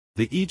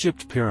The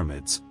Egypt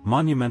pyramids,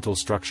 monumental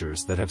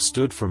structures that have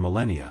stood for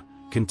millennia,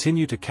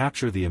 continue to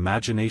capture the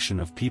imagination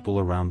of people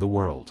around the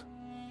world.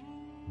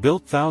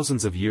 Built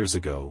thousands of years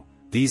ago,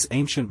 these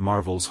ancient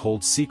marvels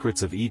hold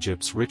secrets of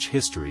Egypt's rich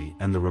history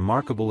and the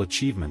remarkable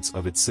achievements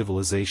of its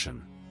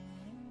civilization.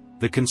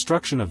 The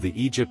construction of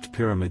the Egypt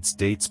pyramids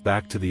dates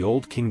back to the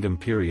Old Kingdom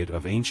period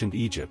of ancient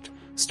Egypt,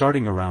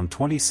 starting around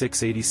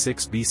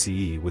 2686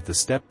 BCE with the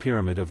Step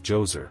Pyramid of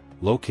Djoser,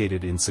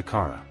 located in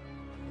Saqqara.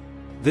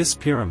 This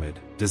pyramid,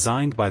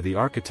 designed by the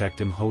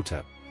architect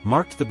Imhotep,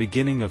 marked the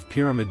beginning of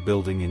pyramid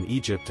building in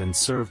Egypt and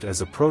served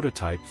as a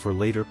prototype for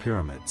later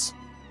pyramids.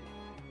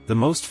 The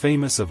most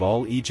famous of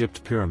all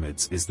Egypt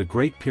pyramids is the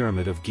Great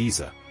Pyramid of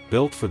Giza,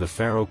 built for the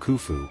pharaoh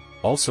Khufu,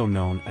 also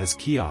known as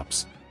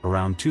Cheops,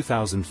 around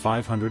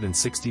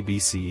 2560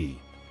 BCE.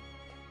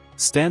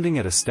 Standing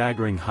at a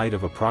staggering height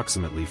of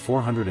approximately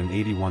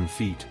 481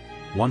 feet,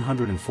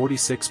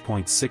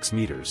 146.6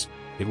 meters,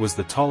 it was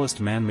the tallest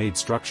man-made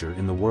structure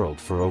in the world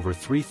for over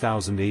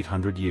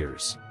 3,800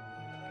 years.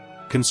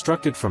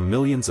 Constructed from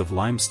millions of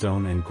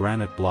limestone and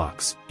granite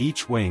blocks,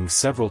 each weighing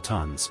several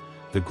tons,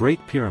 the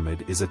Great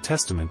Pyramid is a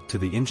testament to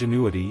the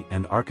ingenuity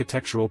and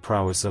architectural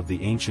prowess of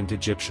the ancient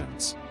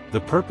Egyptians.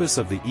 The purpose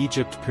of the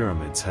Egypt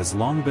pyramids has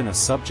long been a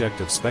subject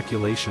of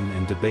speculation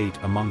and debate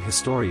among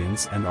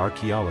historians and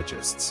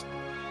archaeologists.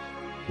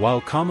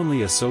 While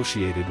commonly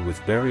associated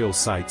with burial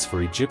sites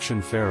for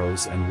Egyptian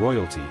pharaohs and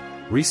royalty,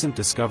 recent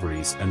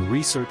discoveries and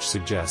research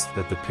suggest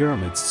that the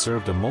pyramids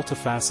served a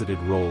multifaceted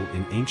role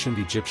in ancient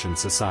Egyptian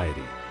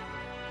society.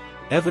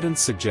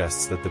 Evidence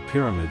suggests that the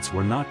pyramids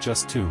were not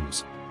just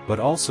tombs, but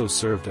also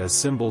served as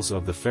symbols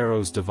of the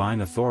pharaoh's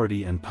divine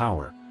authority and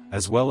power,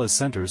 as well as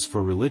centers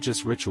for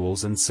religious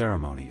rituals and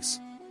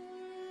ceremonies.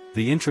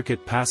 The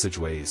intricate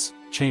passageways,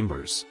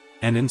 chambers,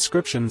 and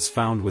inscriptions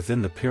found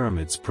within the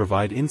pyramids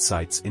provide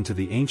insights into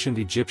the ancient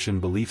Egyptian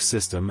belief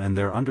system and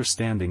their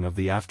understanding of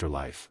the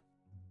afterlife.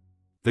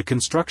 The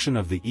construction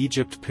of the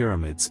Egypt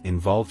pyramids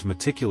involved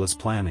meticulous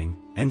planning,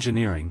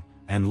 engineering,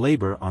 and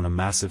labor on a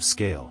massive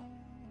scale.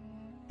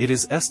 It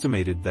is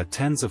estimated that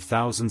tens of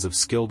thousands of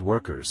skilled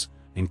workers,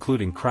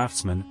 including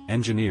craftsmen,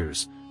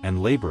 engineers,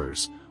 and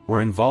laborers,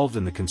 were involved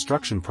in the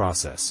construction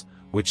process,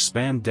 which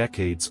spanned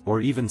decades or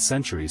even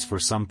centuries for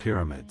some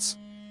pyramids.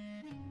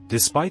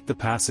 Despite the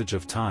passage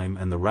of time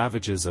and the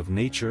ravages of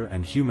nature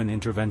and human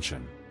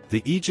intervention,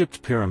 the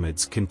Egypt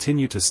pyramids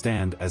continue to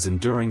stand as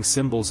enduring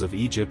symbols of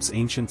Egypt's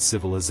ancient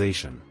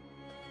civilization.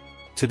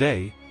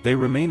 Today, they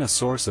remain a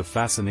source of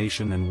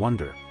fascination and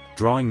wonder,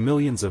 drawing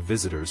millions of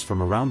visitors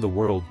from around the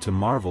world to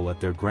marvel at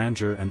their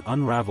grandeur and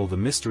unravel the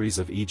mysteries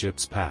of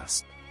Egypt's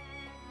past.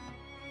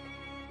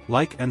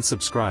 Like and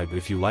subscribe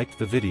if you liked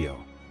the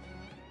video.